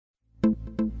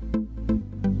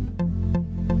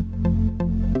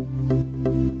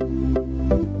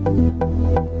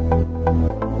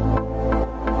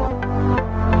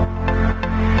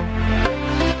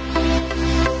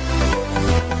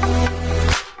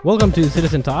Welcome to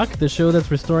Citizen Talk, the show that's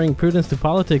restoring prudence to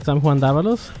politics. I'm Juan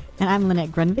Davalos. And I'm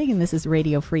Lynette Grunvig, and this is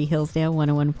Radio Free Hillsdale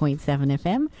 101.7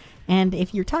 FM. And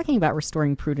if you're talking about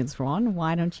restoring prudence, Juan,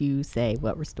 why don't you say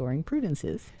what restoring prudence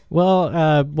is? Well,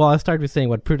 I'll start with saying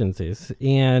what prudence is.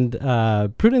 And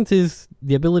prudence is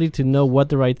the ability to know what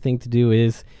the right thing to do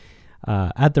is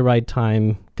at the right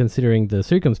time, considering the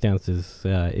circumstances.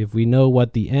 If we know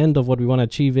what the end of what we want to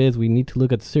achieve is, we need to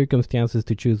look at the circumstances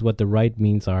to choose what the right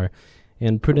means are.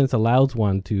 And prudence allows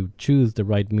one to choose the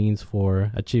right means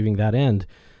for achieving that end.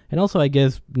 And also, I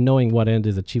guess, knowing what end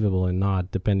is achievable and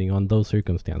not, depending on those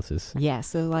circumstances. Yeah,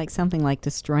 so like something like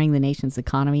destroying the nation's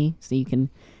economy so you can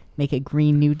make a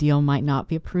Green New Deal might not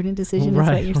be a prudent decision, is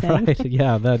what you're saying? Right,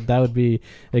 yeah, that would be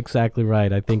exactly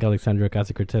right. I think Alexandria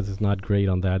Ocasio-Cortez is not great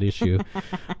on that issue.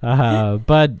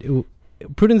 But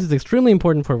prudence is extremely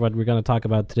important for what we're going to talk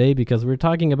about today because we're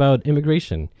talking about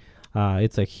immigration.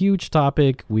 It's a huge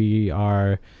topic. We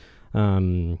are,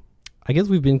 I guess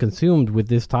we've been consumed with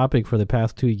this topic for the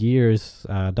past 2 years.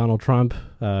 Donald Trump,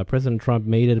 President Trump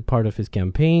made it a part of his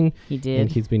campaign. He did. And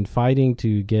he's been fighting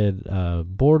to get a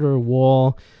border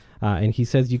wall. And he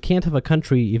says you can't have a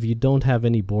country if you don't have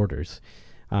any borders.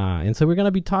 And so we're going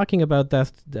to be talking about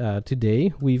that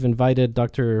today. We've invited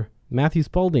Dr. Matthew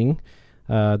Spalding.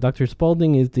 Dr.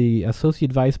 Spalding is the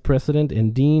Associate Vice President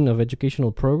and Dean of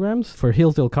Educational Programs for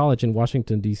Hillsdale College in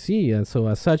Washington, D.C. And so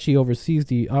as such, he oversees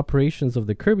the operations of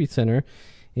the Kirby Center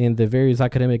in the various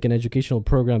academic and educational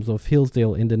programs of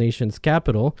Hillsdale in the nation's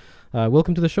capital.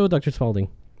 Welcome to the show, Dr. Spalding.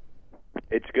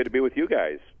 It's good to be with you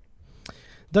guys.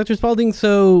 Dr. Spalding,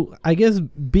 so I guess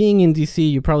being in D.C.,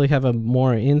 you probably have a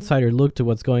more insider look to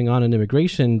what's going on in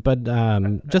immigration, but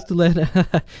just to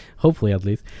let, hopefully at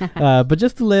least, but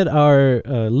just to let our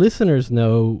listeners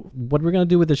know, what we're going to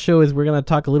do with the show is we're going to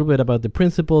talk a little bit about the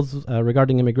principles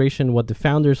regarding immigration, what the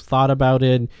founders thought about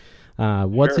it,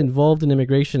 what's involved in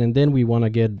immigration, and then we want to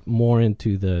get more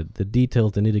into the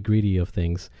details, the nitty-gritty of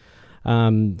things.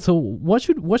 So what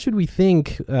should we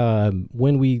think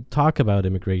when we talk about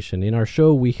immigration? In our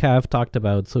show, we have talked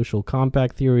about social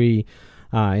compact theory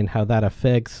and how that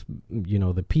affects,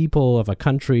 the people of a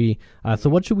country.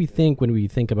 So what should we think when we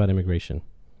think about immigration?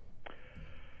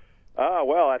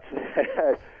 Well,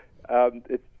 that's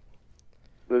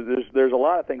there's a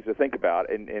lot of things to think about,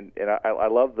 and I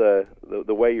love the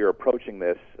way you're approaching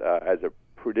this as a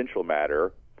prudential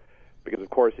matter. Because,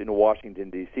 of course, in Washington,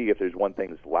 D.C., if there's one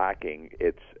thing that's lacking,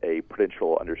 it's a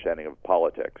prudential understanding of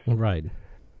politics. Right.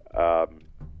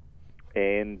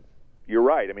 And you're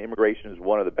right. I mean, immigration is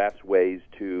one of the best ways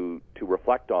to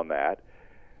reflect on that.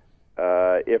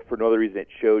 If for no other reason, it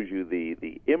shows you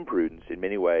the imprudence in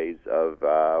many ways of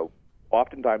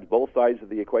oftentimes both sides of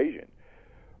the equation.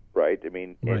 Right? I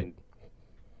mean, right.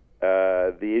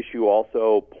 And the issue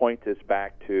also points us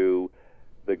back to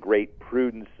the great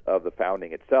prudence of the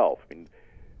founding itself. I mean,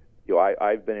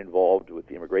 I've been involved with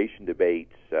the immigration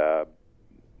debates,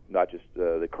 not just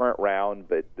the current round,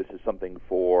 but this is something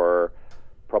for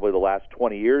probably the last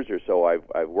 20 years or so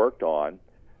I've worked on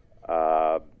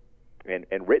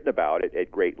and written about it at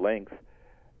great length,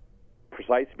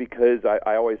 precisely because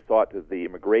I always thought that the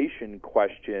immigration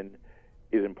question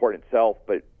is important itself,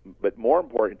 but more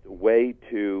important, a way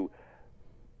to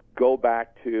go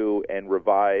back to and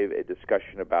revive a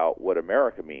discussion about what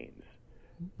America means.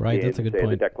 Right, that's a good point.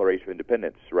 The Declaration of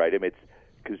Independence, right? I mean, it's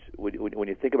because when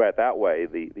you think about it that way,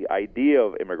 the idea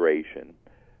of immigration,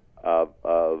 of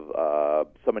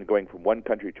someone going from one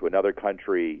country to another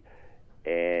country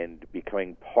and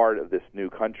becoming part of this new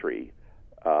country,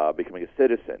 becoming a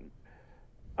citizen,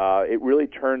 it really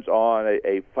turns on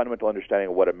a fundamental understanding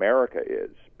of what America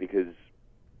is, because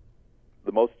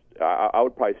I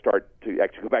would probably start to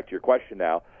actually go back to your question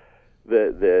now.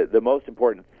 The most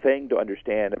important thing to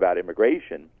understand about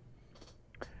immigration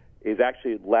is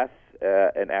actually less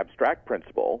an abstract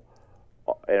principle,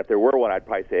 and if there were one, I'd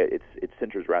probably say it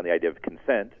centers around the idea of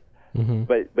consent. Mm-hmm.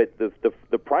 But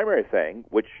the primary thing,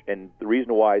 and the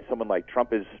reason why someone like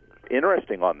Trump is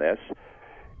interesting on this,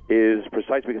 is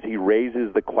precisely because he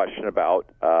raises the question about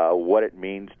what it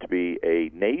means to be a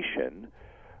nation,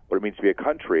 what it means to be a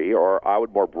country, or I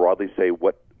would more broadly say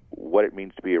what it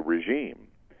means to be a regime.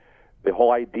 The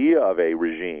whole idea of a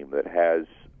regime that has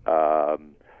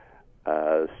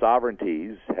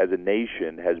sovereignties, has a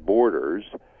nation, has borders,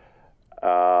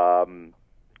 and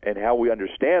how we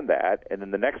understand that. And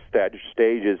then the next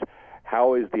stage is,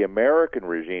 how is the American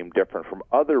regime different from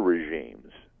other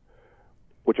regimes,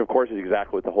 which, of course, is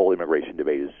exactly what the whole immigration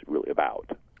debate is really about.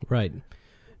 Right.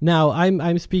 Now,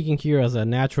 I'm speaking here as a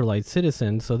naturalized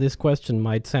citizen, so this question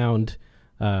might sound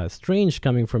strange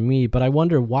coming from me, but I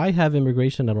wonder, why have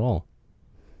immigration at all?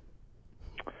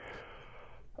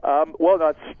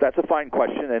 Well, that's a fine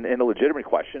question and a legitimate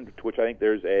question, to which I think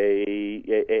there's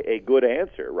a good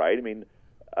answer, right? I mean,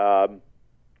 I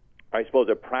suppose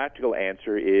a practical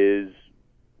answer is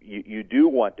you do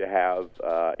want to have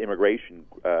immigration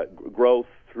growth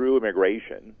through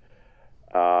immigration,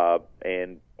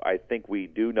 and I think we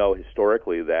do know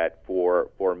historically that for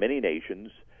many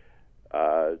nations,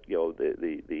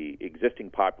 the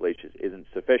existing population isn't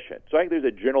sufficient. So I think there's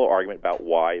a general argument about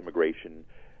why immigration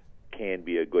can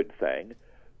be a good thing.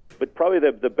 But probably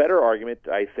the better argument,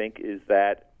 I think, is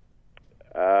that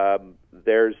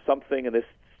there's something, and this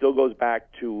still goes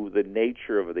back to the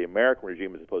nature of the American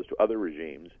regime as opposed to other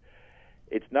regimes.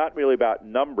 It's not really about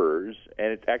numbers,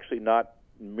 and it's actually not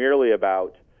merely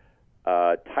about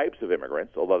types of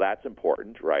immigrants, although that's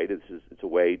important, right? It's a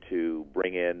way to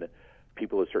bring in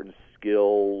people with certain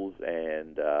skills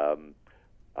and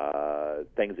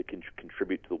things that can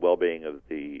contribute to the well-being of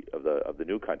the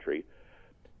new country.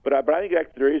 But I think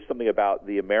actually there is something about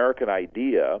the American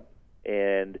idea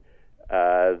and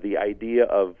the idea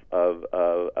of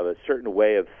a certain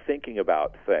way of thinking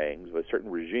about things, of a certain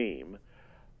regime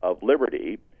of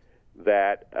liberty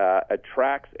that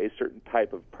attracts a certain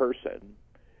type of person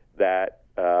that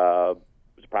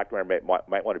as a practical matter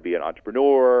might want to be an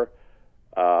entrepreneur,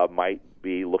 might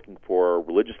be looking for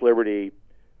religious liberty,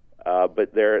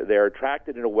 but they're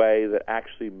attracted in a way that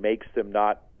actually makes them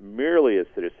not merely a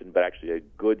citizen, but actually a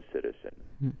good citizen.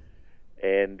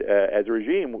 And as a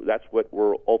regime, that's what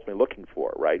we're ultimately looking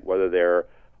for, right? Whether they're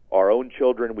our own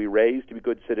children we raise to be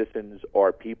good citizens,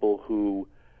 or people who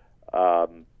are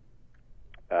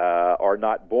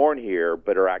not born here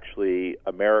but are actually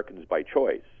Americans by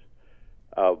choice.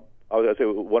 I was going to say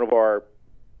one of our,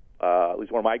 at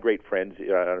least one of my great friends, I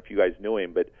don't know if you guys knew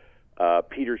him, but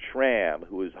Peter Schramm,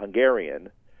 who was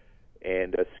Hungarian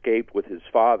and escaped with his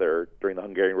father during the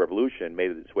Hungarian Revolution,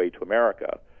 made its way to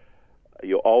America.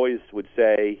 You always would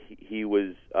say he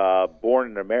was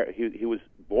born in America. He was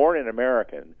born an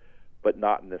American, but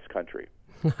not in this country.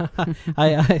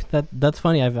 That's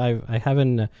funny. I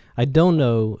haven't. I don't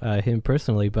know him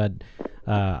personally, but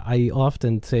I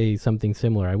often say something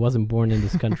similar. I wasn't born in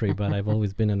this country, but I've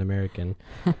always been an American.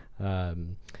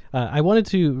 I wanted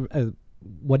to.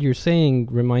 What you're saying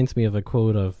reminds me of a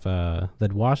quote of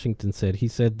that Washington said. He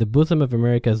said, "The bosom of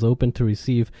America is open to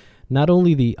receive not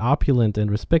only the opulent and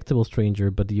respectable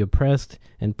stranger, but the oppressed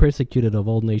and persecuted of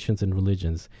all nations and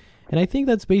religions." And I think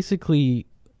that's basically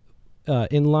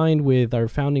in line with our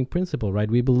founding principle,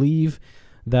 right? We believe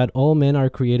that all men are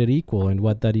created equal, and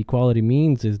what that equality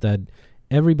means is that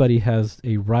everybody has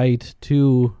a right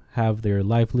to have their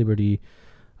life, liberty,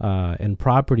 and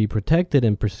property protected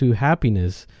and pursue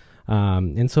happiness.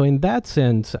 And so in that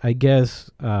sense, I guess,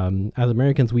 as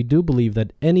Americans, we do believe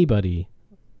that anybody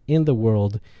in the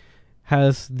world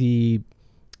has the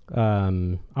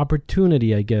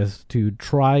opportunity, I guess, to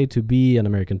try to be an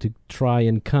American, to try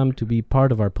and come to be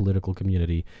part of our political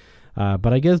community.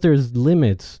 But I guess there's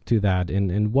limits to that.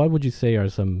 And what would you say are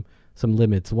some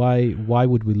limits? Why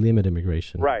would we limit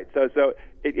immigration? Right. So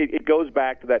it goes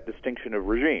back to that distinction of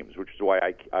regimes, which is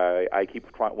why I keep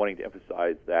wanting to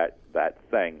emphasize that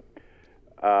thing.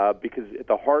 Because at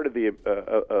the heart of the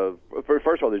first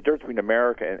of all, there's a difference between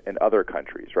America and other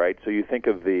countries, right? So you think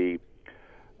of the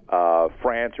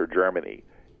France or Germany,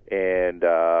 and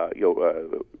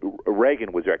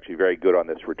Reagan was actually very good on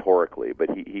this rhetorically, but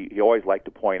he always liked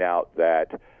to point out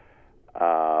that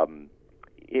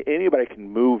anybody can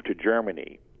move to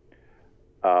Germany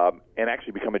and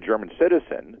actually become a German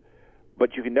citizen,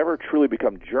 but you can never truly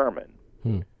become German.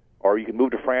 Or you can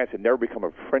move to France and never become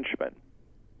a Frenchman.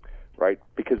 Right,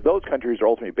 because those countries are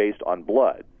ultimately based on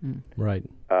blood. Right.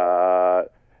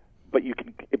 But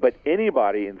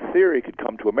anybody in theory could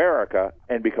come to America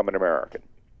and become an American.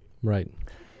 Right.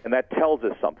 And that tells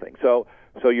us something. So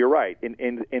you're right.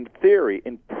 In theory,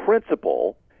 in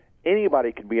principle,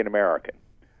 anybody can be an American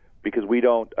because we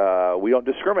don't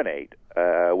discriminate.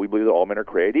 We believe that all men are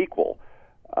created equal.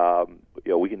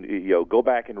 We can go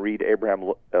back and read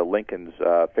Abraham Lincoln's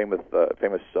famous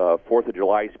 4th of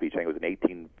July speech. I think it was in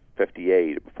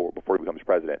 1858 before he becomes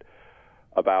president.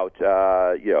 About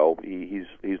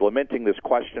he's lamenting this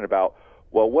question about,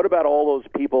 well, what about all those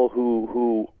people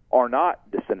who are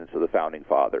not descendants of the founding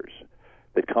fathers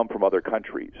that come from other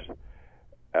countries?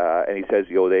 And he says,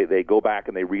 they go back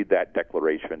and they read that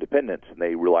Declaration of Independence, and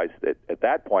they realize that at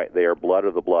that point they are blood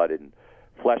of the blood and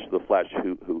flesh of the flesh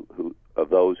who of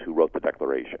those who wrote the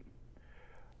Declaration.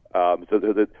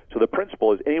 So the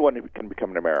principle is anyone can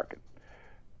become an American.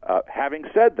 Having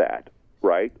said that,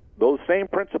 right, those same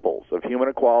principles of human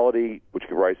equality, which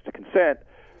give rise to consent,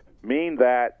 mean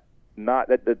that not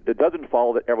that doesn't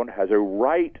follow that everyone has a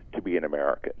right to be an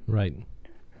American. Right.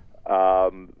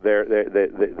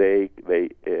 They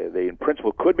in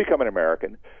principle could become an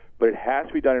American, but it has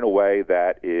to be done in a way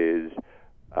that is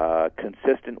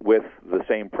consistent with the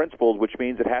same principles, which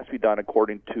means it has to be done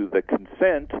according to the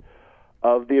consent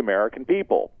of the American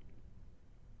people.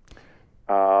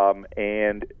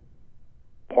 And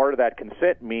part of that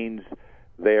consent means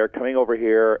they are coming over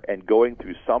here and going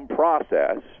through some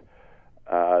process,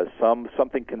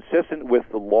 something consistent with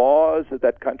the laws that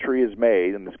that country has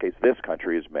made, in this case this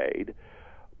country has made,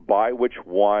 by which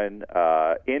one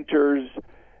enters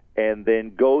and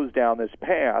then goes down this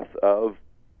path of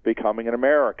becoming an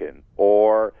American,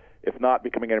 or if not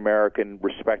becoming an American,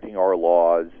 respecting our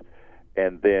laws,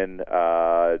 and then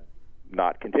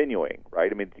not continuing,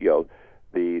 right? I mean,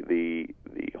 the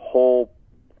whole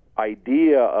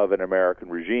idea of an American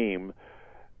regime,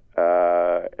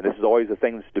 and this is always the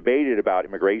thing that's debated about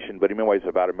immigration, but in many ways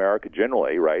about America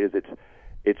generally, right, is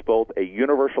it's both a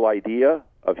universal idea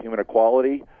of human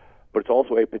equality, but it's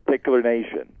also a particular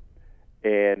nation.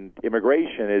 And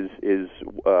immigration is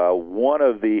one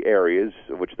of the areas,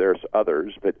 of which there's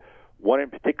others, but one in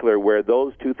particular where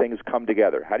those two things come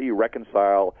together. How do you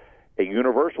reconcile a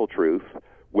universal truth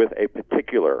with a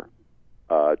particular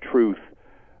truth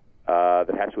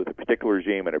that has to do with a particular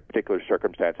regime and a particular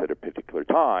circumstance at a particular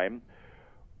time?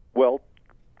 Well,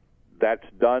 that's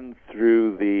done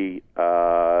through the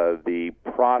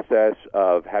process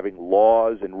of having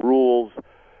laws and rules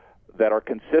that are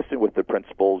consistent with the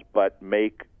principles, but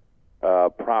make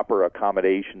proper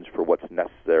accommodations for what's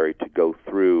necessary to go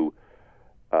through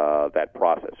that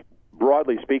process.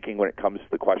 Broadly speaking, when it comes to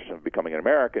the question of becoming an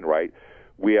American, right,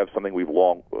 we have something we've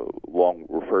long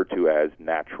referred to as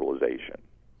naturalization.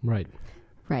 Right.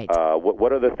 Right.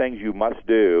 What are the things you must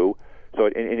do? So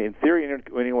in theory,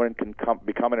 anyone can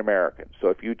become an American. So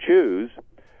if you choose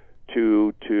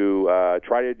to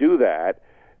try to do that,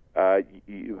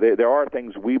 there are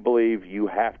things we believe you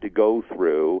have to go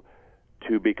through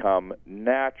to become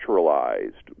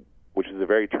naturalized, which is a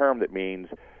very term that means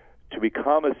to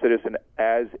become a citizen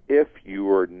as if you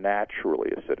were naturally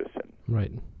a citizen.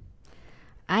 Right.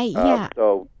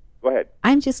 So go ahead.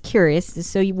 I'm just curious.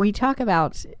 So we talk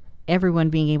about everyone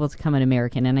being able to become an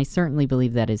American, and I certainly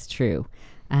believe that is true,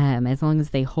 as long as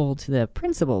they hold to the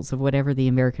principles of whatever the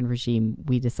American regime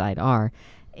we decide are.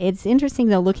 It's interesting,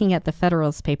 though, looking at the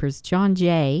Federalist Papers, John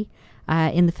Jay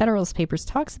in the Federalist Papers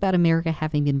talks about America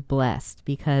having been blessed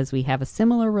because we have a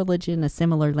similar religion, a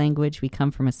similar language, we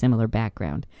come from a similar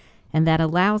background. And that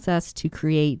allows us to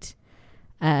create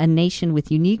a nation with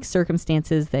unique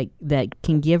circumstances that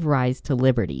can give rise to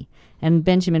liberty. And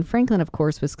Benjamin Franklin, of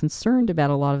course, was concerned about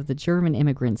a lot of the German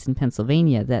immigrants in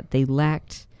Pennsylvania, that they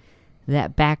lacked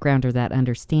that background or that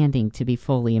understanding to be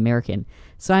fully American.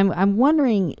 So I'm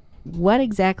wondering what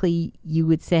exactly you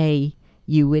would say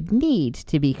you would need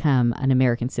to become an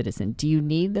American citizen. Do you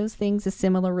need those things, a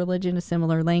similar religion, a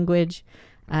similar language,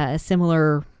 a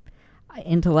similar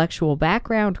intellectual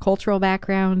background, cultural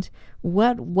background?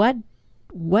 What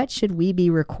should we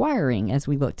be requiring as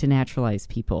we look to naturalize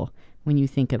people when you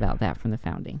think about that from the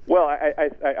founding? Well,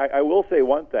 I will say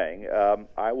one thing.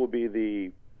 I will be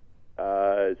the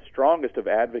strongest of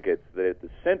advocates that at the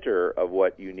center of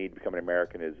what you need to become an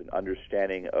American is an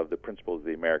understanding of the principles of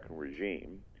the American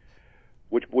regime,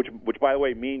 which by the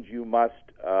way means you must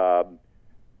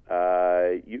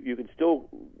you can still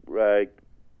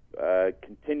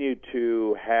continue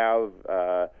to have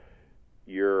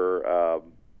your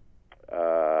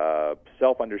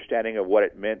self-understanding of what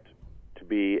it meant to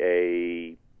be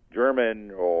a German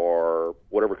or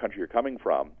whatever country you're coming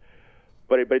from.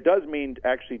 But it does mean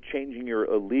actually changing your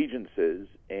allegiances,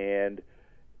 and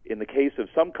in the case of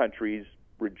some countries,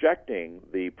 rejecting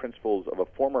the principles of a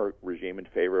former regime in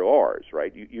favor of ours,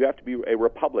 right? You have to be a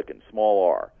Republican, small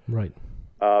r. Right.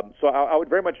 So I would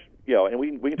very much, and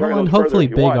we can talk about and this hopefully further if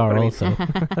you big want, R but also.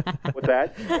 What's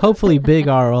that? Hopefully big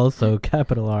R also,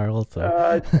 capital R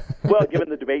also. Well, given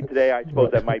the debate today, I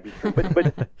suppose that might be true.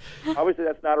 But obviously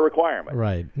that's not a requirement.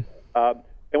 Right.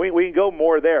 And we can go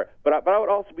more there. But I would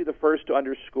also be the first to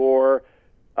underscore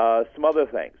some other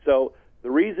things. So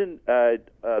the reason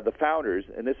the founders,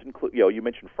 and this includes, you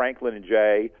mentioned Franklin and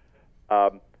Jay,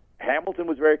 Hamilton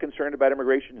was very concerned about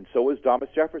immigration, and so was Thomas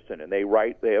Jefferson. And they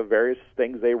have various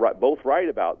things both write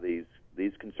about these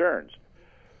concerns.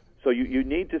 So you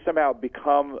need to somehow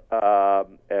become a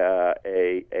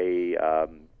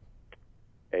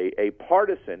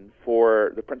partisan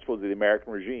for the principles of the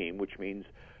American regime, which means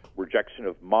rejection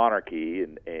of monarchy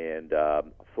and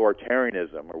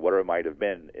authoritarianism or whatever it might have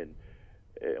been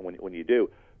when you do.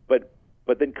 But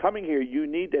But then coming here, you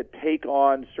need to take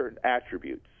on certain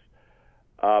attributes.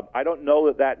 I don't know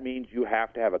that that means you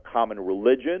have to have a common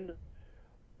religion,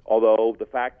 although the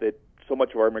fact that so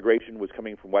much of our immigration was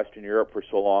coming from Western Europe for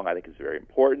so long, I think is very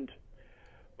important.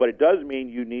 But it does mean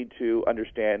you need to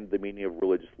understand the meaning of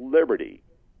religious liberty.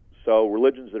 So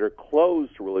religions that are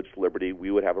closed to religious liberty, we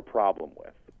would have a problem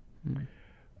with. Mm-hmm.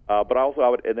 But also, I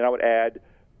would add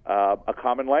a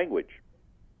common language.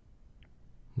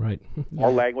 Right.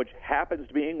 Our language happens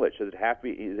to be English. Does it have to be?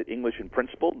 Is it English in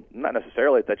principle? Not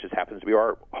necessarily. That just happens to be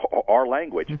our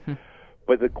language. Mm-hmm.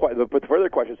 But the further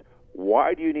question is,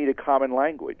 why do you need a common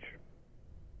language?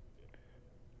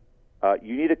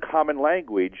 You need a common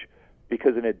language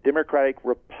because in a democratic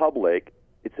republic,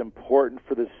 it's important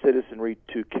for the citizenry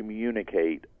to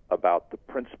communicate about the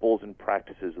principles and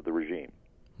practices of the regime.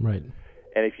 Right.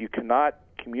 And if you cannot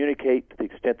communicate to the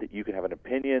extent that you can have an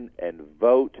opinion and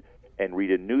vote and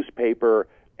read a newspaper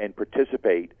and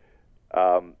participate,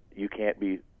 you can't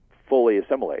be fully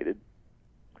assimilated.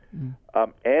 Mm.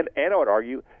 And I would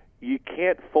argue you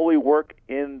can't fully work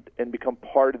in and become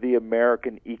part of the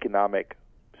American economic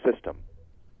system.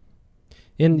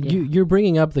 And you're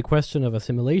bringing up the question of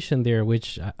assimilation there,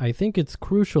 which I think it's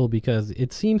crucial because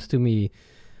it seems to me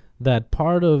that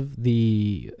part of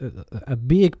a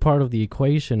big part of the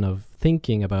equation of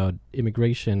thinking about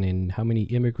immigration and how many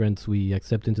immigrants we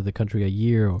accept into the country a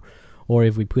year, or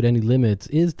if we put any limits,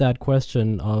 is that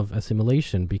question of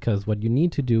assimilation. Because what you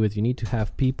need to do is you need to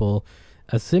have people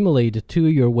assimilate to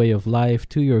your way of life,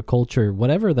 to your culture,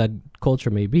 whatever that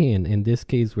culture may be. And in this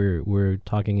case, we're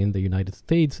talking in the United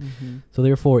States. Mm-hmm. So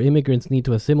therefore, immigrants need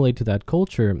to assimilate to that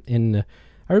culture. And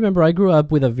I remember I grew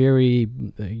up with a very,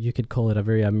 you could call it a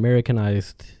very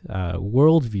Americanized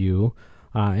worldview,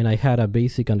 and I had a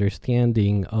basic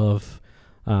understanding of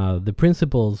the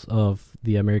principles of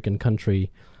the American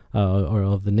country or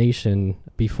of the nation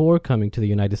before coming to the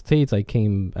United States. I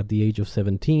came at the age of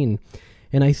 17,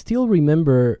 and I still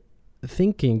remember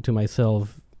thinking to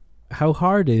myself how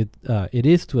hard it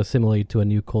is to assimilate to a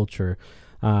new culture.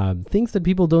 Things that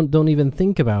people don't even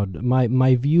think about.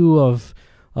 My view of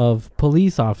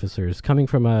police officers coming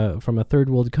from a third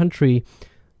world country,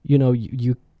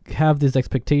 you have this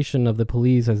expectation of the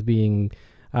police as being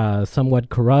somewhat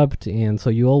corrupt, and so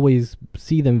you always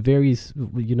see them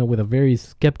with a very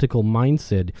skeptical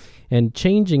mindset. And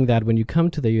changing that when you come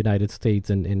to the United States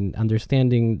and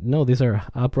understanding, no, these are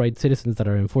upright citizens that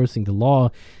are enforcing the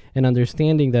law, and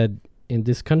understanding that in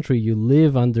this country you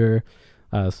live under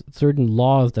certain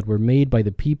laws that were made by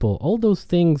the people. All those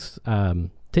things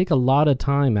take a lot of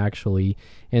time, actually.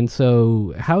 And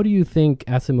so how do you think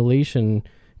assimilation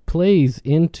plays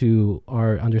into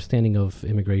our understanding of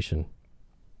immigration?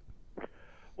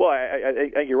 Well,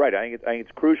 I think you're right. I think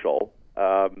it's crucial.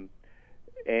 And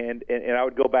I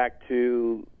would go back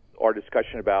to our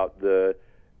discussion about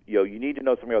you need to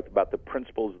know something about the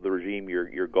principles of the regime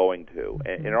you're going to.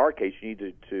 And in our case, you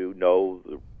need to know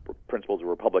the principles of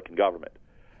Republican government,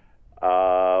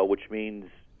 which means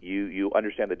you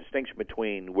understand the distinction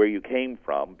between where you came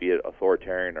from, be it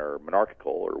authoritarian or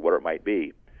monarchical or whatever it might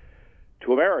be,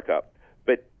 to America.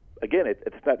 But again,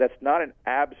 that's not an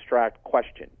abstract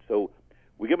question. So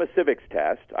we give them a civics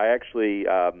test. I actually,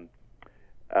 when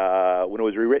it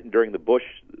was rewritten during the Bush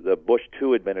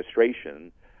II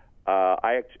administration,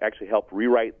 I actually helped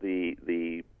rewrite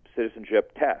the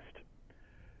citizenship test.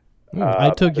 I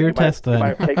took your test then. You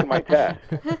might have taken my test,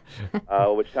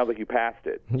 which sounds like you passed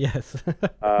it. Yes.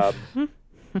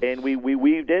 And we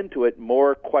weaved into it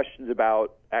more questions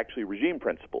about actually regime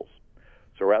principles.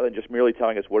 So rather than just merely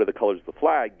telling us what are the colors of the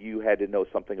flag, you had to know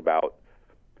something about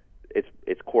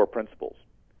its core principles.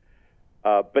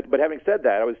 But having said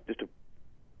that, I was just to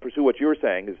pursue what you were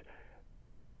saying is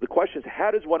the question is,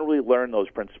 how does one really learn those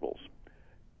principles?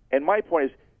 And my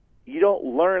point is, you don't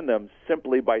learn them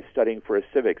simply by studying for a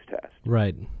civics test.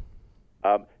 Right.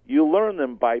 You learn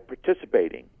them by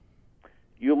participating.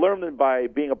 You learn them by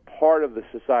being a part of the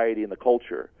society and the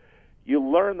culture. You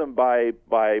learn them by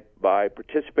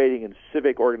participating in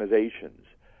civic organizations,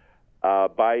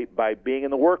 by being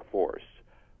in the workforce,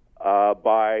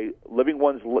 by living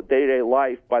one's day-to-day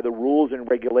life by the rules and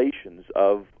regulations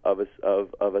of a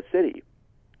city,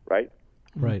 right?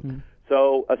 Right. Mm-hmm.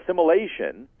 So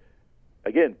assimilation,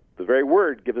 again, the very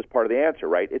word gives us part of the answer,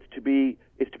 right? It's to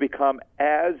become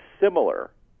as similar,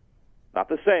 not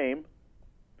the same,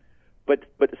 but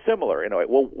similar in a way.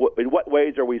 Well, in what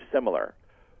ways are we similar?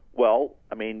 Well,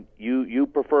 I mean, you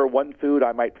prefer one food,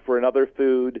 I might prefer another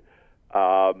food.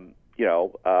 My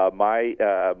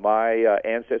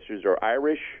ancestors are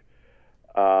Irish.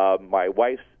 My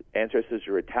wife's ancestors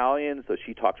are Italian, so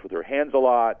she talks with her hands a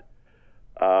lot.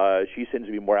 She seems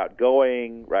to be more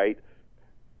outgoing, right?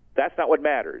 That's not what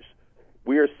matters.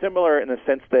 We are similar in the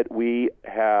sense that we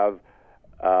have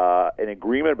an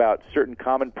agreement about certain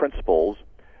common principles,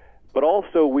 but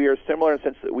also we are similar in the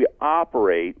sense that we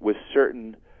operate with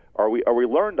certain, or we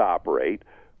learn to operate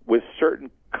with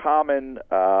certain common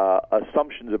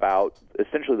assumptions about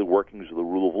essentially the workings of the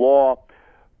rule of law,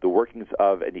 the workings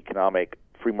of an economic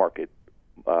free market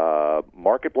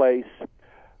marketplace,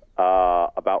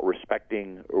 about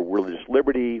respecting religious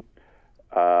liberty,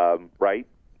 right?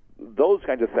 Those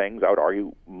kinds of things, I would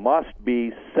argue, must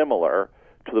be similar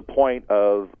to the point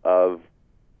of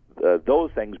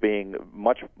those things being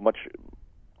much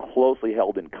closely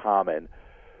held in common,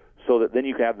 so that then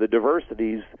you can have the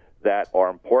diversities that are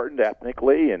important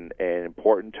ethnically and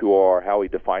important to how we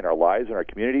define our lives and our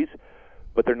communities,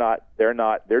 but they're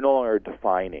no longer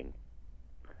defining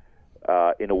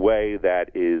in a way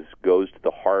that goes to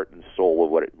the heart and soul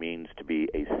of what it means to be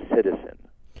a citizen.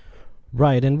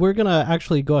 Right, and we're going to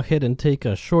actually go ahead and take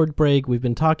a short break. We've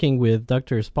been talking with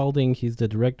Dr. Spalding. He's the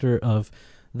director of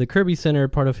the Kirby Center,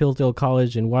 part of Hillsdale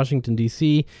College in Washington,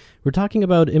 D.C. We're talking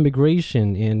about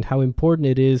immigration and how important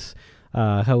it is,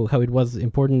 how it was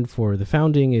important for the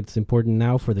founding. It's important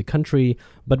now for the country.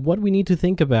 But what we need to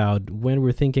think about when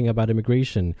we're thinking about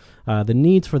immigration, the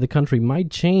needs for the country might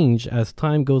change as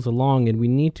time goes along, and we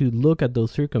need to look at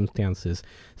those circumstances.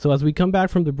 So as we come back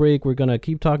from the break, we're going to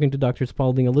keep talking to Dr.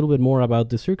 Spalding a little bit more about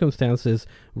the circumstances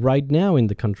right now in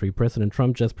the country. President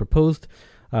Trump just proposed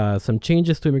some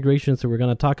changes to immigration, so we're going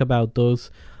to talk about those.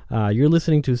 You're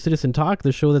listening to Citizen Talk,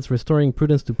 the show that's restoring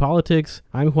prudence to politics.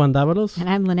 I'm Juan Davalos. And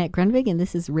I'm Lynette Grunwig, and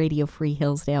this is Radio Free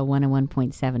Hillsdale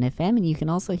 101.7 FM. And you can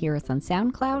also hear us on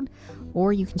SoundCloud,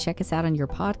 or you can check us out on your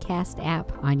podcast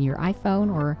app on your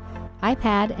iPhone or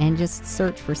iPad, and just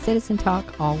search for Citizen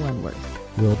Talk, all one word.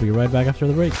 We'll be right back after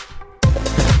the break.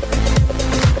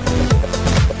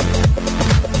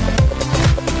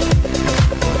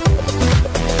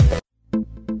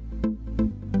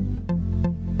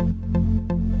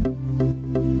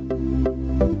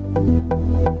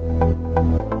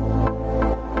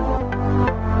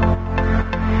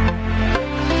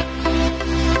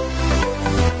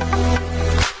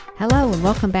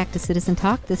 Welcome back to Citizen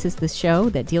Talk. This is the show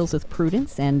that deals with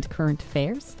prudence and current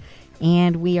affairs.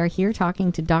 And we are here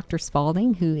talking to Dr.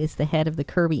 Spalding, who is the head of the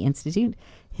Kirby Institute,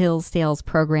 Hillsdale's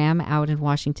program out in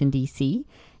Washington, D.C.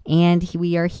 And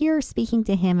we are here speaking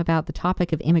to him about the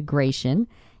topic of immigration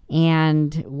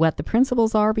and what the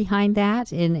principles are behind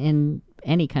that in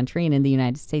any country and in the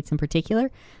United States in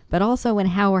particular, but also in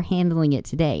how we're handling it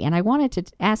today. And I wanted to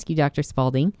ask you, Dr.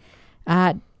 Spalding,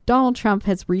 Donald Trump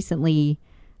has recently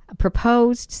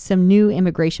proposed some new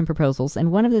immigration proposals, and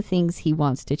one of the things he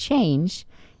wants to change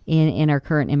in our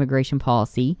current immigration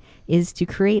policy is to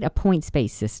create a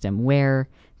points-based system where,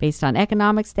 based on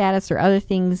economic status or other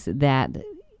things that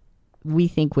we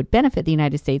think would benefit the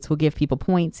United States, we'll give people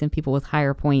points, and people with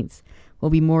higher points will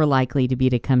be more likely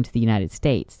to come to the United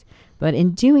States. But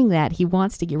in doing that, he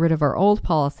wants to get rid of our old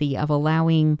policy of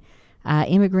allowing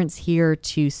immigrants here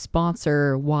to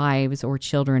sponsor wives or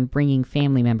children bringing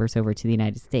family members over to the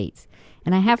United States.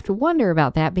 And I have to wonder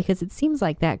about that because it seems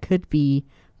like that could be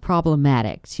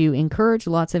problematic, to encourage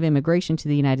lots of immigration to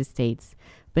the United States,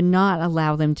 but not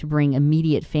allow them to bring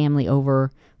immediate family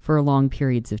over for long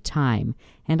periods of time.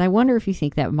 And I wonder if you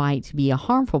think that might be a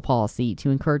harmful policy, to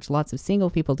encourage lots of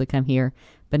single people to come here,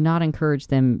 but not encourage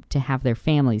them to have their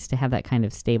families, to have that kind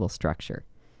of stable structure.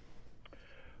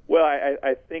 Well,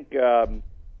 I think the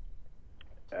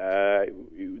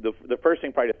first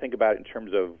thing probably to think about in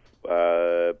terms of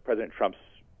President Trump's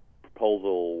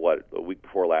proposal, a week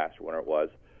before last or whenever it was,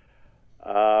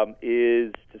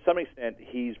 is to some extent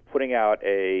he's putting out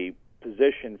a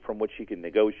position from which he can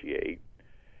negotiate,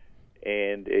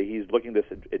 and he's looking this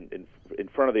in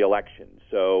front of the election.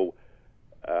 So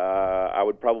I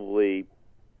would probably,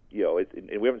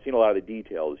 and we haven't seen a lot of the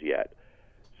details yet.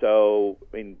 So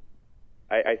I mean,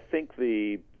 I think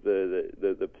the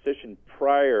position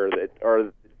prior that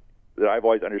I've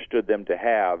always understood them to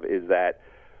have is that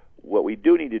what we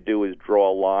do need to do is draw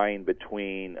a line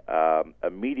between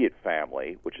immediate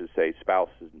family, which is, say,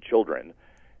 spouses and children,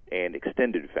 and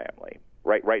extended family.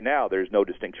 Right now, there's no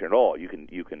distinction at all. You can.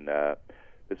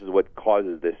 This is what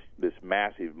causes this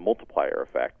massive multiplier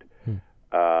effect,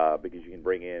 because you can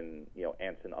bring in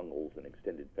aunts and uncles and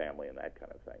extended family and that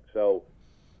kind of thing. So,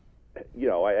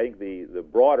 I think the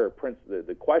broader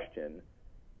the question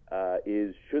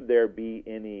is, should there be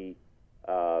any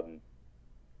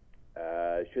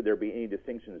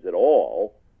distinctions at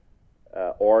all,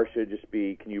 or should it just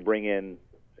be, can you bring in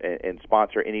and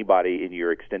sponsor anybody in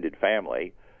your extended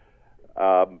family?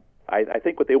 I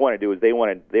think what they want to do is they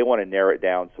want to narrow it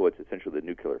down so it's essentially the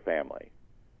nuclear family.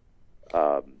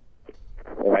 And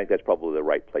I think that's probably the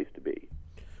right place to be.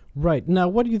 Right. Now,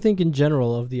 what do you think in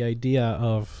general of the idea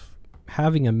of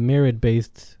having a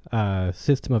merit-based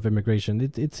system of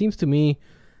immigration? It seems to me,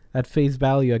 at face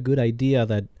value, a good idea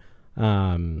that,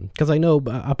 because I know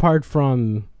apart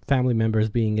from family members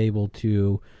being able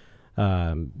to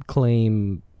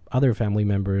claim other family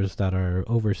members that are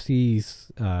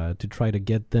overseas to try to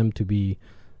get them to be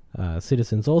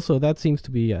citizens also, that seems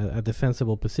to be a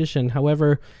defensible position.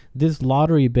 However, this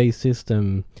lottery-based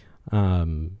system,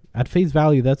 at face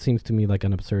value, that seems to me like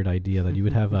an absurd idea, that you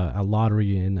would have a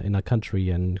lottery in a country,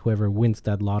 and whoever wins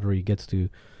that lottery gets to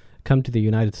come to the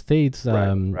United States.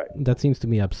 Right. That seems to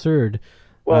me absurd.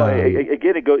 Well,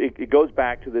 again, it goes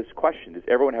back to this question: does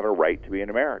everyone have a right to be an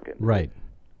American? Right.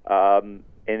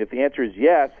 And if the answer is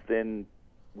yes, then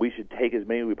we should take as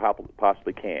many as we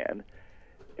possibly can.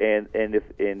 And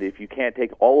if you can't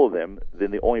take all of them,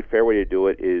 then the only fair way to do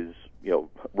it is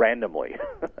randomly.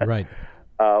 Right.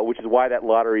 Which is why that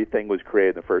lottery thing was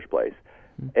created in the first place.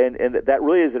 And that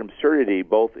really is an absurdity,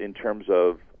 both in terms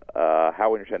of how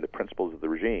we understand the principles of the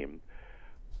regime,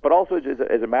 but also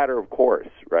as a matter of course,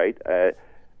 right?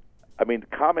 I mean,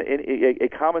 a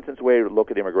common sense way to look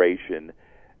at immigration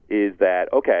is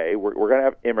that, okay, we're going to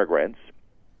have immigrants.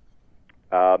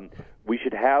 We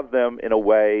should have them in a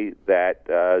way that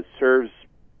serves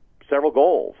several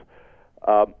goals.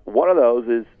 One of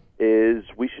those is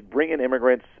we should bring in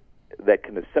immigrants that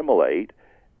can assimilate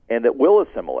and that will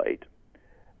assimilate.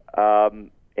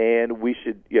 And we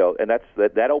should, and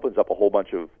that opens up a whole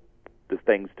bunch of the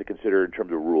things to consider in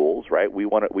terms of rules, right? We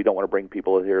don't want to bring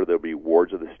people here that'll be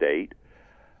wards of the state.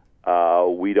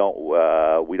 We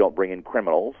don't bring in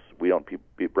criminals. We don't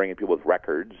bring in people with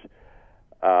records.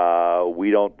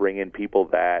 We don't bring in people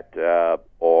that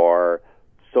are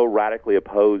so radically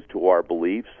opposed to our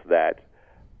beliefs that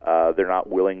they're not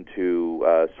willing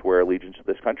to swear allegiance to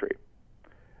this country.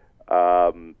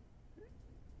 So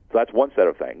that's one set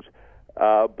of things.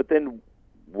 But then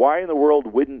why in the world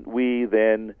wouldn't we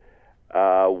then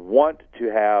want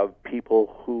to have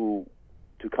people who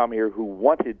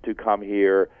wanted to come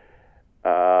here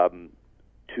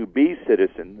to be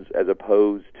citizens as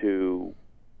opposed to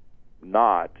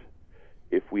not,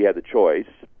 if we had the choice?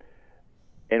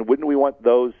 And wouldn't we want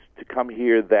those to come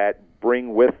here that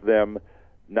bring with them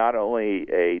not only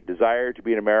a desire to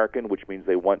be an American, which means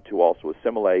they want to also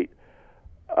assimilate,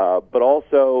 but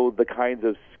also the kinds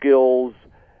of skills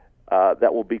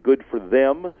that will be good for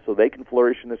them so they can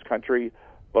flourish in this country,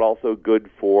 but also good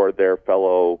for their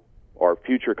fellow or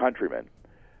future countrymen?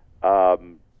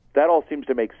 That all seems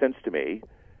to make sense to me.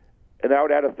 And I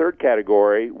would add a third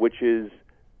category, which is,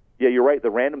 yeah, you're right,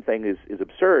 the random thing is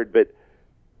absurd, but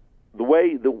the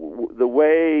way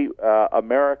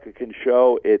America can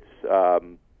show its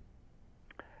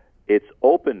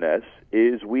openness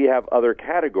is we have other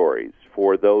categories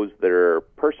for those that are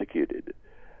persecuted,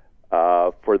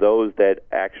 for those that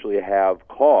actually have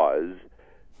cause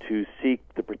to seek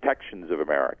the protections of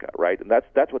America, right? And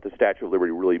that's what the Statue of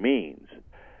Liberty really means.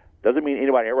 Doesn't mean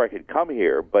anybody ever can come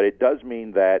here, but it does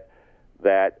mean that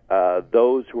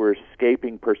those who are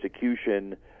escaping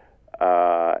persecution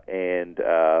and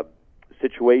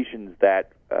situations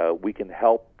that we can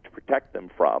help to protect them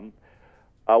from,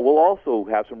 we'll also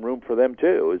have some room for them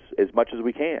too, as much as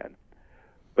we can.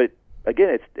 But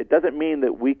again, it doesn't mean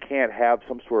that we can't have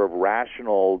some sort of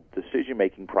rational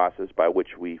decision-making process by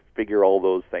which we figure all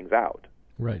those things out.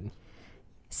 Right.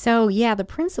 So, yeah, the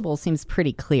principle seems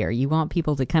pretty clear. You want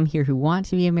people to come here who want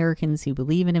to be Americans, who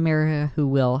believe in America, who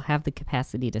will have the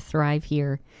capacity to thrive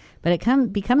here. But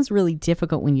it becomes really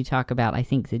difficult when you talk about, I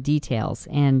think, the details.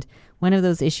 And one of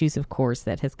those issues, of course,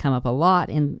 that has come up a lot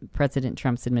in President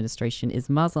Trump's administration is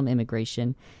Muslim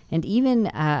immigration. And even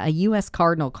a U.S.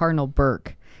 Cardinal, Cardinal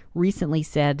Burke, recently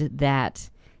said that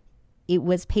it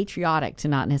was patriotic to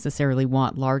not necessarily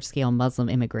want large-scale Muslim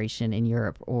immigration in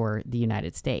Europe or the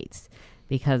United States,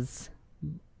 because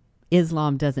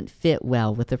Islam doesn't fit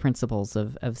well with the principles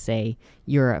of say,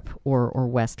 Europe or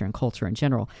Western culture in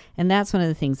general. And that's one of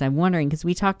the things I'm wondering, because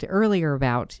we talked earlier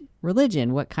about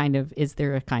religion. Is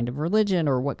there a kind of religion,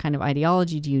 or what kind of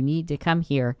ideology do you need to come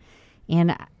here?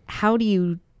 And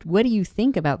what do you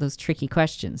think about those tricky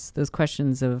questions, those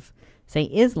questions of, say,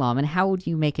 Islam, and how would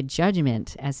you make a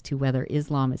judgment as to whether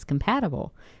Islam is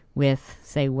compatible with,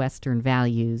 say, Western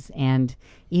values? And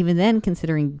even then,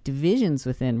 considering divisions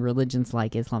within religions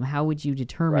like Islam, how would you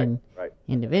determine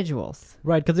individuals?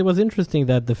 Right, because it was interesting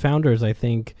that the founders, I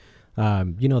think,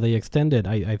 they extended,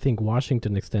 I think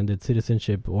Washington extended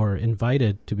citizenship or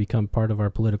invited to become part of our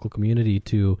political community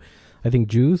to I think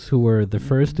Jews who were the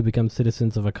first to become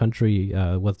citizens of a country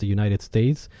was the United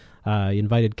States.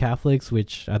 Invited Catholics,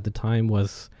 which at the time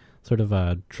was sort of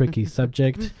a tricky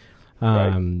subject.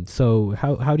 Right. So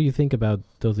how do you think about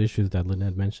those issues that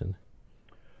Lynette mentioned?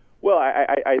 Well,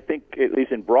 I think, at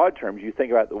least in broad terms, you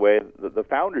think about the way the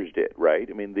founders did, right?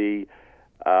 I mean, take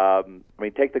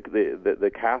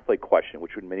the Catholic question,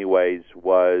 which in many ways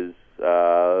was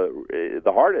the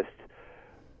hardest,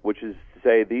 which is to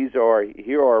say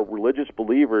here are religious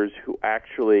believers who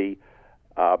actually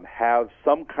have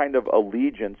some kind of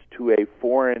allegiance to a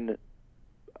foreign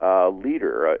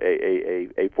leader,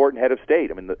 a foreign head of state.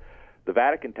 I mean, the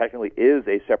Vatican technically is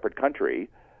a separate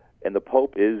country, and the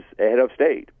Pope is a head of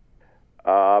state.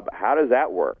 How does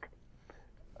that work?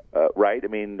 Right? I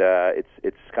mean,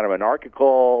 it's kind of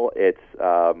anarchical. It's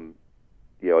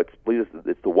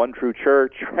it's the one true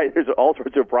church. Right? There's all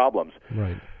sorts of problems.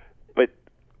 Right. But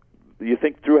you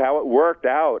think through how it worked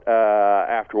out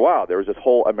after a while. There was this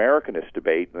whole Americanist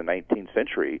debate in the 19th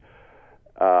century,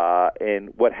 and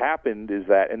what happened is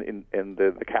that, and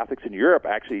the Catholics in Europe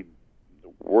actually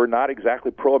were not exactly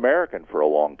pro-American for a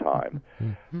long time.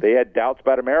 Mm-hmm. They had doubts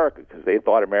about America because they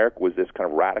thought America was this kind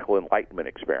of radical Enlightenment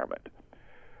experiment.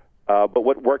 But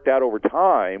what worked out over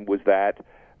time was that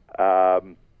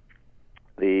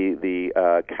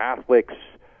the Catholics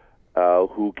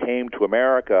who came to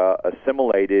America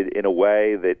assimilated in a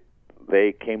way that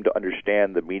they came to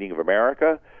understand the meaning of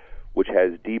America, which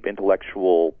has deep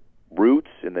intellectual roots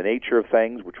in the nature of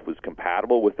things, which was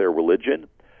compatible with their religion.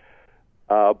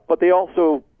 But they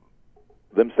also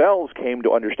themselves came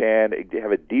to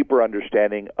have a deeper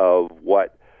understanding of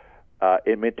what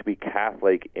it meant to be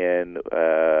Catholic in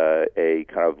a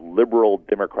kind of liberal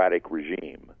democratic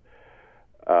regime,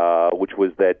 which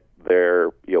was that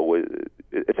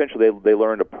essentially they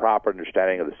learned a proper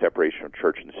understanding of the separation of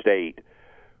church and state,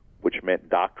 which meant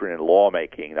doctrine and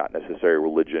lawmaking, not necessarily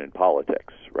religion and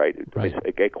politics. Right? Right.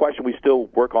 It's a question we still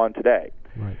work on today.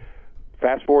 Right.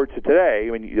 Fast forward to today,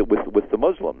 I mean, with the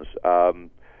Muslims,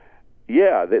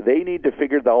 they need to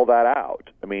figure all that out.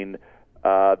 I mean,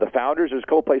 the founders, there's a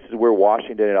couple places where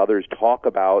Washington and others talk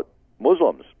about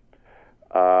Muslims.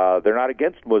 They're not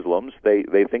against Muslims.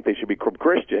 They think they should be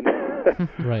Christian.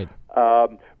 Right.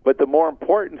 But the more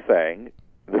important thing,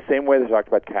 the same way they talked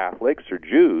about Catholics or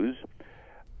Jews,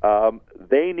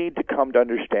 they need to come to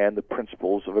understand the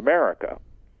principles of America.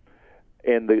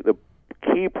 And the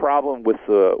key problem with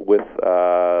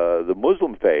the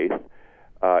Muslim faith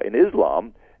in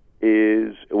Islam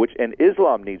and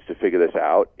Islam needs to figure this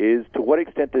out, is to what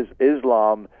extent does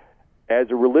Islam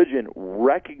as a religion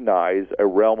recognize a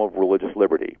realm of religious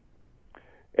liberty?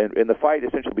 And the fight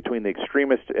essentially between the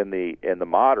extremists and the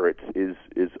moderates is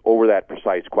over that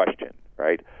precise question,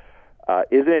 right?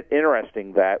 Isn't it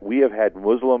interesting that we have had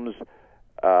Muslims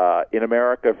in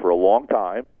America for a long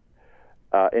time,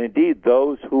 and indeed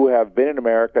those who have been in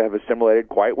America have assimilated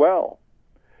quite well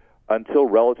until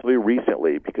relatively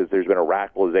recently, because there's been a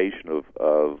radicalization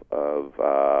of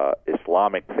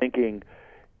Islamic thinking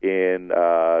in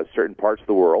certain parts of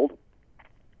the world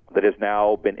that has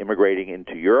now been immigrating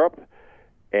into Europe,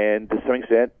 and to some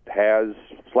extent has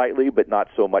slightly, but not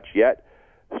so much yet,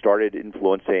 started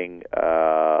influencing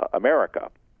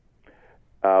America.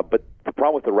 But the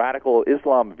problem with the radical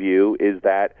Islam view is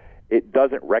that it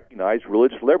doesn't recognize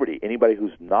religious liberty. Anybody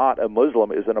who's not a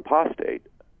Muslim is an apostate.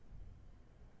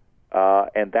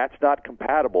 And that's not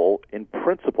compatible in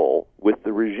principle with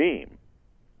the regime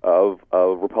of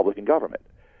Republican government,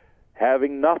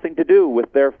 having nothing to do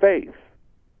with their faith,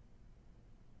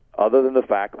 other than the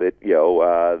fact that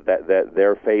that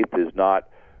their faith is not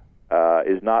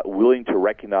willing to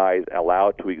recognize and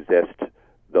allow to exist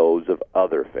those of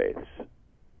other faiths.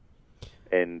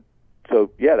 And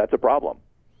so, that's a problem.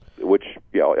 Which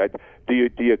do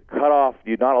you cut off?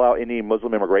 Do you not allow any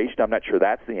Muslim immigration? I'm not sure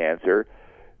that's the answer.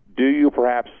 Do you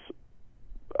perhaps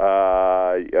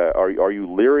are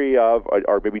you leery of,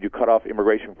 or maybe do you cut off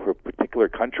immigration for particular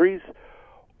countries?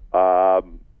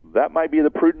 That might be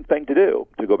the prudent thing to do.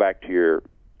 To go back to your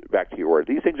words,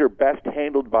 these things are best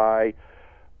handled by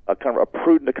a kind of a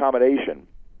prudent accommodation,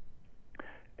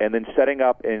 and then setting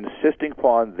up and insisting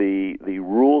upon the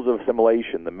rules of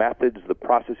assimilation, the methods, the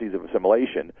processes of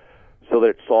assimilation, so that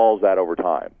it solves that over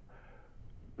time.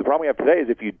 The problem we have today is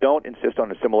if you don't insist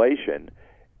on assimilation,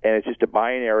 and it's just a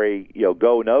binary,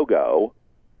 go, no go,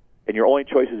 and your only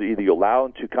choice is either you allow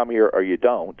them to come here or you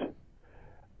don't,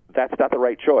 that's not the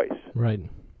right choice. Right.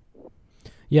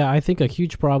 Yeah, I think a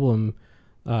huge problem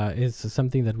is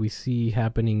something that we see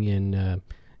happening in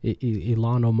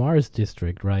Ilhan Omar's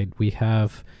district, right? We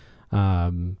have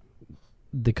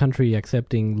the country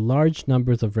accepting large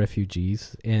numbers of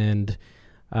refugees and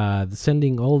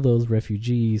sending all those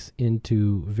refugees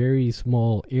into very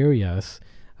small areas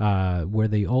where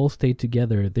they all stay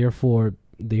together. Therefore,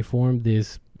 they form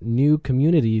these new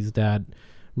communities that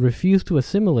refuse to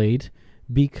assimilate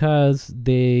because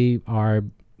they are,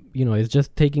 it's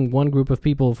just taking one group of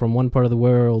people from one part of the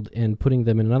world and putting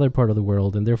them in another part of the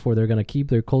world, and therefore they're going to keep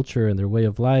their culture and their way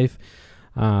of life.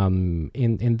 And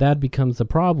that becomes a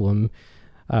problem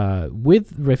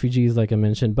with refugees, like I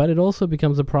mentioned, but it also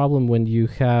becomes a problem when you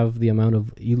have the amount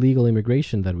of illegal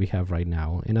immigration that we have right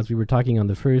now. And as we were talking on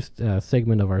the first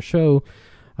segment of our show,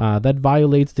 that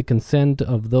violates the consent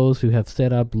of those who have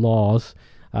set up laws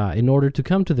in order to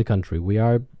come to the country. We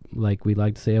are, like we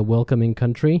like to say, a welcoming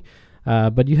country,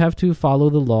 but you have to follow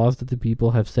the laws that the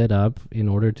people have set up in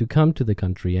order to come to the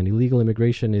country. And illegal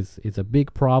immigration is a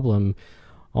big problem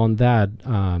on that.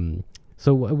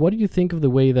 So what do you think of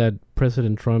the way that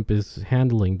President Trump is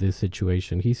handling this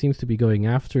situation? He seems to be going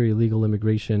after illegal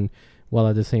immigration while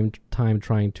at the same time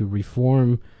trying to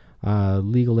reform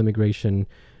legal immigration.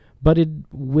 But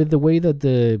with the way that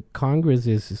the Congress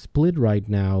is split right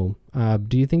now,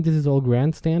 do you think this is all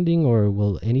grandstanding, or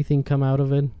will anything come out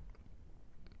of it?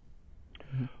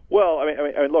 Well, I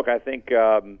mean, look, I think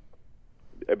to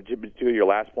your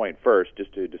last point first,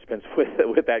 just to dispense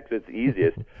with that because it's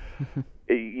easiest.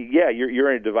 Yeah, you're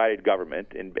in a divided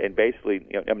government, and basically,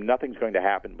 nothing's going to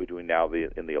happen between now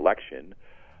and the election.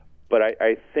 But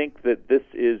I think that this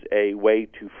is a way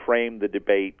to frame the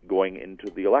debate going into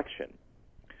the election,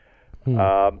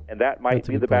 and that might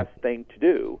be the best thing to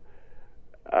do.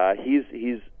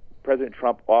 President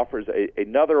Trump offers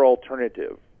another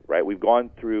alternative, right? We've gone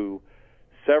through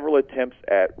several attempts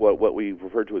at what we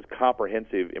refer to as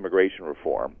comprehensive immigration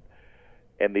reform.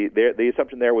 And the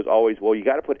assumption there was always, well, you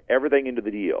got to put everything into the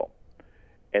deal,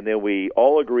 and then we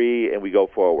all agree and we go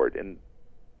forward. And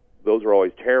those are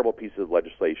always terrible pieces of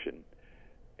legislation.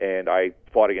 And I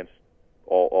fought against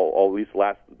all these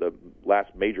the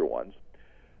last major ones.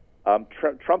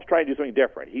 Trump's trying to do something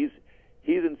different. He's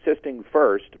insisting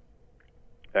first,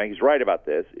 and I think he's right about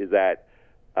this, is that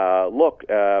look,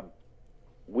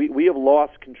 we have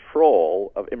lost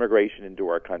control of immigration into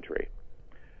our country.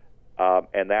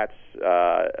 And that's,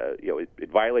 it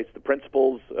violates the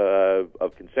principles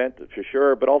of consent, for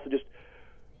sure, but also just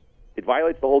it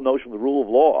violates the whole notion of the rule of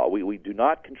law. We do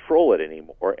not control it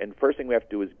anymore, and first thing we have to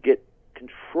do is get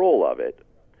control of it.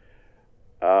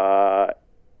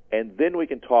 And then we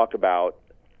can talk about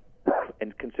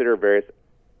and consider various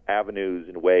avenues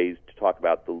and ways to talk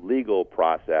about the legal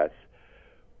process,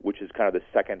 which is kind of the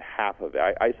second half of it.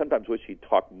 I sometimes wish he'd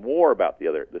talk more about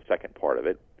the second part of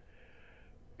it,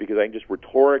 because I think just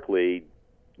rhetorically,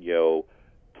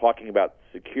 talking about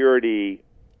security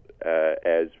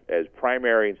as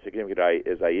primary and significant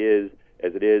as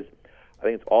it is, I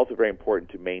think it's also very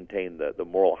important to maintain the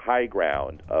moral high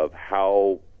ground of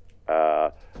how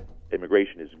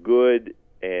immigration is good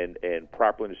and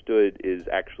properly understood is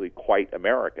actually quite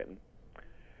American.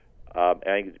 And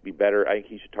I think it'd be better. I think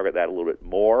he should target that a little bit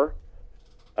more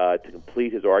to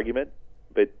complete his argument.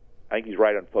 But I think he's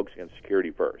right on focusing on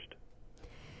security first.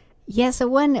 Yeah, so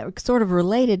one sort of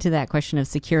related to that question of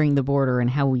securing the border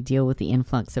and how we deal with the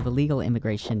influx of illegal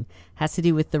immigration has to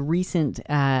do with the recent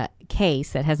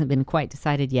case that hasn't been quite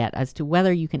decided yet as to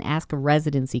whether you can ask a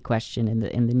residency question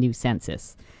in the new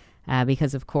census.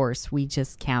 Because, of course, we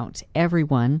just count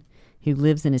everyone who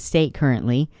lives in a state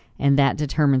currently, and that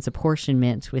determines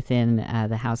apportionment within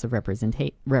the House of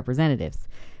Representatives.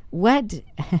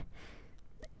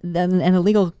 And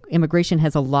illegal immigration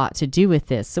has a lot to do with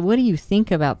this. So what do you think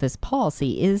about this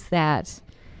policy? Is that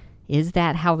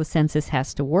how the census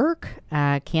has to work?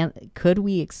 Could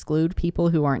we exclude people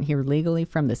who aren't here legally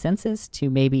from the census to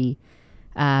maybe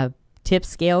tip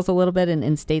scales a little bit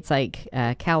in states like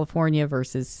California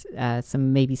versus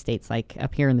some maybe states like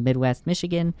up here in the Midwest,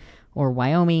 Michigan or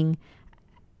Wyoming?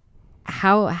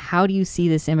 How do you see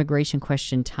this immigration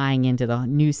question tying into the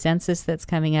new census that's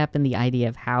coming up and the idea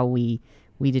of how we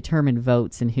determine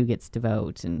votes and who gets to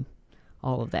vote and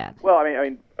all of that? Well,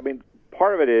 I mean,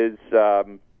 part of it is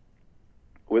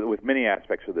with many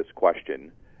aspects of this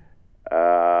question,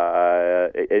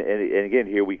 and again,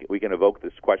 here we can evoke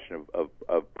this question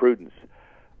of prudence.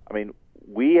 I mean,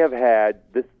 we have had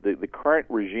the current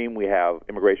regime we have,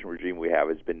 immigration regime we have,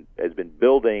 has been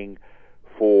building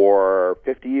for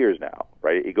 50 years now,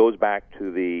 right? It goes back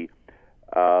to the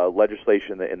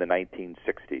legislation in the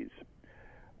 1960s.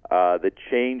 That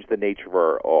changed the nature of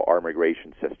our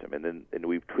immigration system, and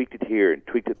we've tweaked it here and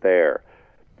tweaked it there,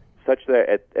 such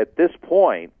that at this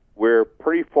point we're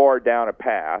pretty far down a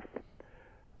path,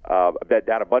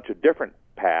 down a bunch of different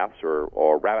paths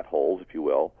or rabbit holes, if you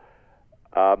will.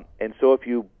 And so if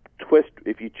you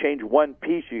change one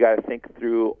piece, you got to think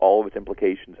through all of its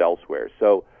implications elsewhere.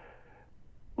 So,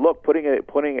 look, putting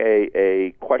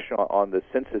a question on the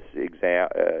census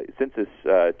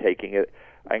taking,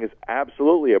 I think is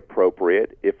absolutely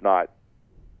appropriate, if not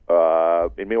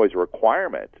in many ways a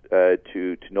requirement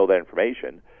to know that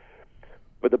information.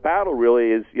 But the battle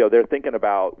really is, they're thinking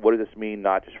about what does this mean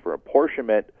not just for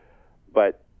apportionment,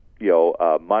 but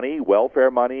money,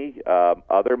 welfare money,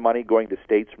 other money going to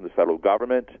states from the federal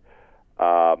government,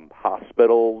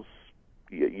 hospitals,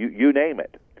 you name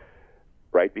it,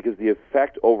 right? Because the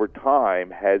effect over time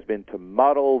has been to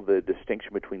muddle the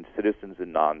distinction between citizens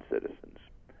and non-citizens.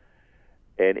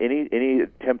 And any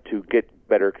attempt to get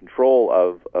better control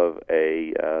of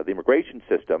the immigration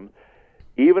system,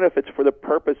 even if it's for the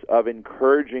purpose of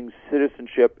encouraging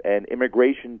citizenship and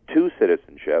immigration to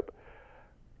citizenship,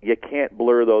 you can't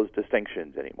blur those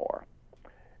distinctions anymore.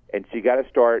 And so you got to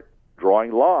start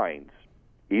drawing lines,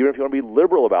 even if you want to be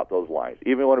liberal about those lines,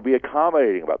 even if you want to be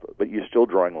accommodating about those, but you're still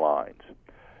drawing lines.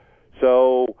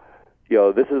 So,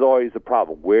 this is always the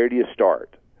problem. Where do you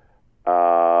start?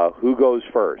 Who goes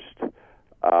first?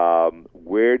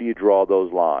 Where do you draw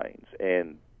those lines?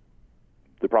 And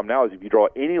the problem now is if you draw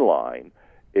any line,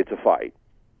 it's a fight.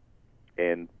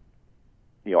 And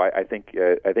I think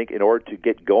in order to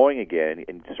get going again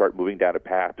and to start moving down a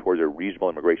path towards a reasonable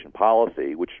immigration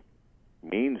policy, which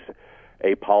means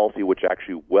a policy which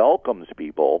actually welcomes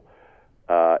people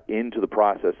into the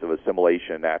process of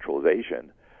assimilation and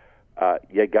naturalization,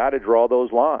 you got to draw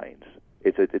those lines.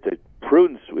 It's a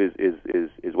prudence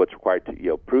is what's required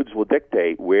to prudence will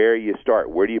dictate where you start,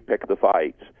 where do you pick the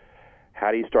fights,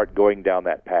 how do you start going down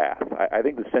that path. I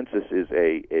think the census is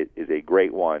a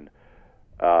great one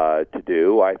to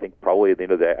do. I think probably at the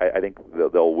end of the day, I think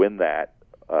they'll win that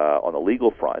on the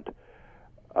legal front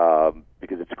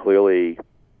because it's clearly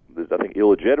there's nothing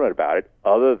illegitimate about it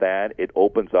other than it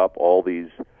opens up all these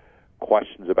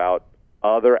questions about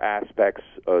other aspects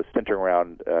centering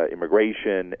around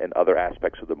immigration and other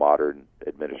aspects of the modern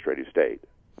administrative state.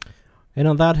 And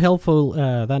on that hopeful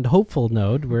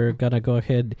note, we're going to go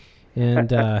ahead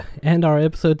and end our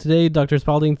episode today. Dr.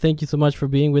 Spalding, thank you so much for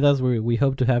being with us. We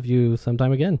hope to have you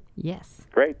sometime again. Yes.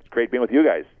 Great. It's great being with you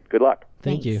guys. Good luck.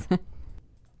 Thank you.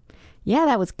 Yeah,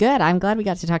 that was good. I'm glad we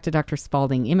got to talk to Dr.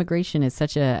 Spalding. Immigration is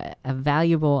such a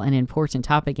valuable and important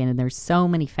topic, and there's so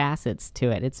many facets to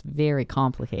it. It's very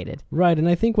complicated. Right, and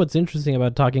I think what's interesting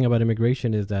about talking about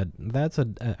immigration is that that's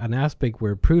an aspect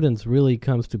where prudence really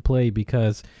comes to play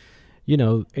because,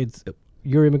 it's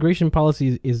your immigration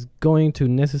policy is going to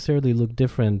necessarily look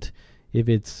different if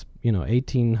it's,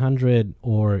 1800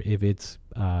 or if it's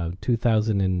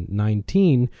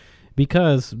 2019.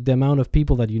 Because the amount of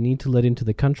people that you need to let into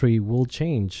the country will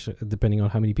change depending on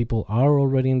how many people are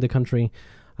already in the country.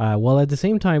 While at the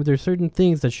same time, there are certain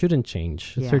things that shouldn't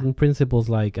change. Yeah. Certain principles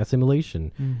like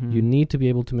assimilation. Mm-hmm. You need to be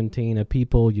able to maintain a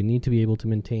people. You need to be able to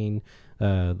maintain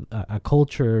a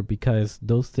culture because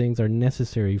those things are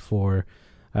necessary for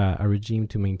a regime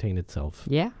to maintain itself.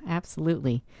 Yeah,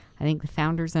 absolutely. I think the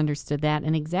founders understood that.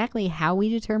 And exactly how we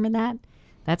determine that,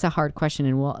 that's a hard question,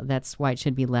 and that's why it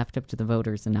should be left up to the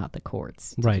voters and not the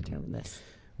courts to determine this.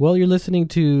 Well, you've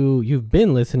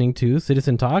been listening to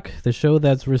Citizen Talk, the show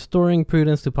that's restoring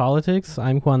prudence to politics.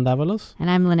 I'm Juan Dávalos.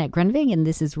 And I'm Lynette Grunvig, and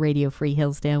this is Radio Free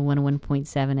Hillsdale 101.7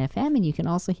 FM, and you can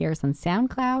also hear us on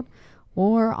SoundCloud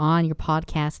or on your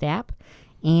podcast app.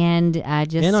 And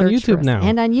just on YouTube now.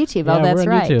 And on YouTube. Yeah, oh, that's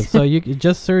we're on right. YouTube. So you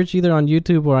just search either on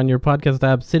YouTube or on your podcast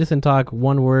app, Citizen Talk,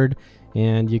 one word,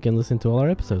 and you can listen to all our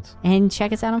episodes. And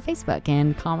check us out on Facebook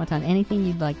and comment on anything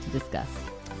you'd like to discuss.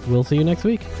 We'll see you next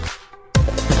week.